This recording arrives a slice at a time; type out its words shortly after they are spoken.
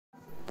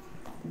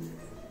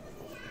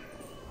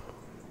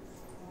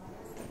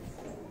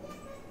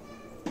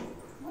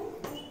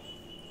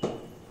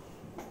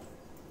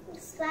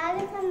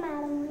స్వాగతం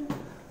మేడం.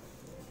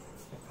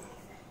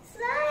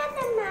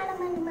 స్వాగతం మేడం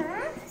అమ్మా.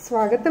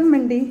 స్వాగతం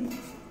అండి.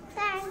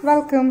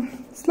 Welcome.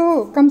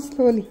 Come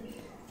slowly.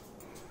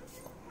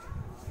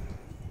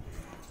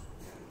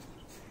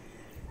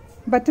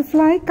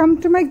 Butterfly, come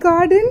to my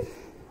garden.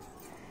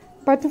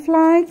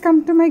 Butterfly, come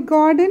to my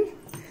garden.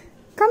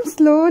 Come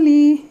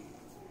slowly.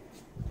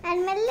 And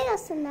మెల్లిగా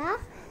వస్తుందా?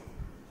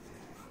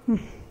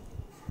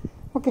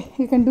 Okay,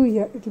 you can do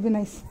here. It will be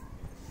nice.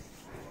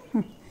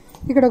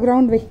 ఇక్కడ ఒక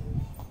రౌండ్ వేయి.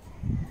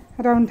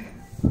 Around.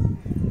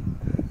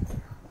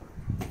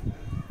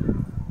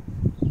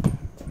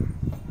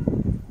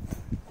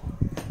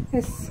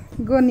 Yes,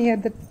 go near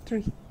the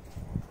tree.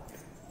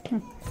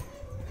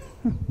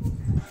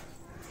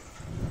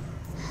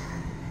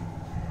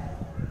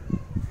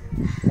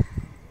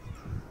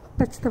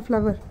 Touch the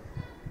flower.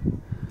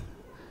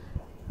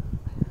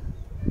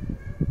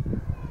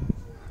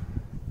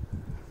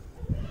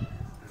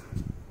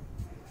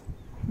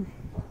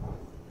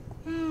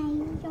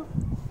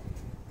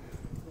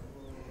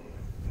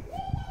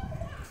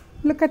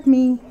 Look at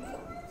me.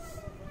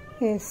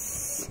 Yes.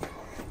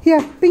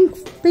 Here,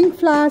 pink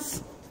flowers.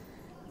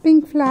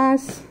 Pink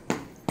flowers.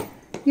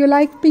 You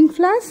like pink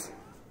flowers?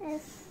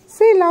 Yes.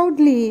 Say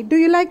loudly. Do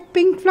you like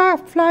pink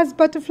flowers,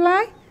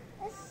 butterfly?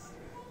 Yes.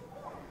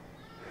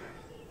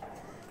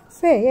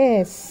 Say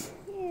yes.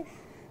 Yes.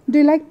 Do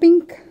you like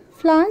pink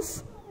flowers?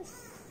 Yes.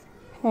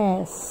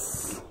 Yes.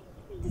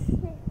 This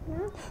way, no?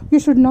 You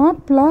should not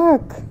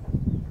pluck.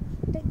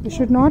 You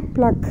should not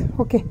pluck.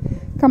 Okay.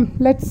 Come,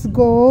 let's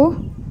go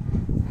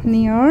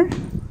near.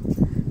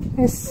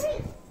 Yes.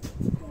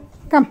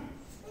 Come.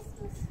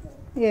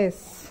 Yes.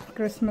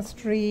 Christmas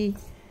tree.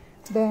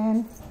 Then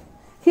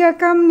here,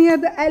 come near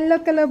the yellow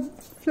color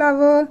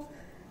flower.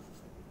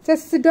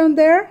 Just sit down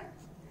there.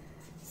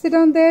 Sit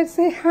down there.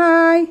 Say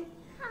hi.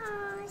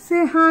 Hi.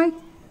 Say hi.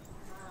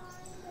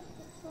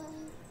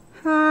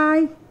 Hi.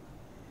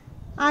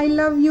 I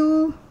love you.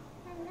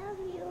 I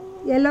love you.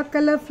 Yellow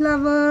color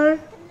flower.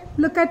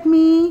 Look at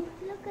me.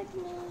 Look at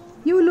me.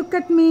 You look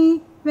at me.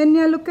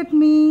 Venya, look at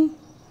me.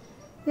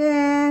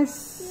 Yes.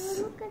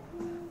 You look at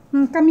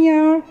me. Come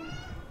here.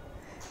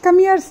 Come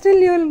here. Still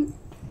you'll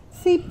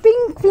see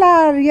pink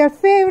flower, your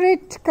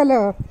favorite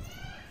color.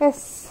 Yes.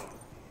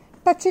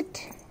 Touch it.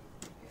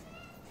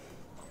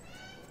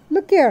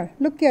 Look here.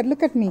 Look here.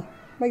 Look at me.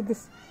 Like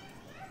this.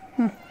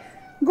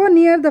 Go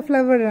near the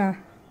flower.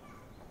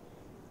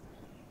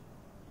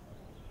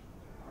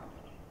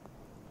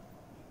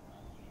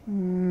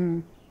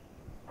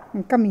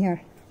 Come here.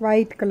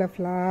 White color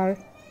flower.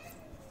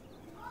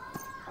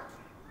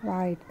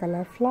 White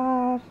color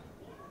flower.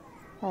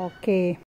 Okay.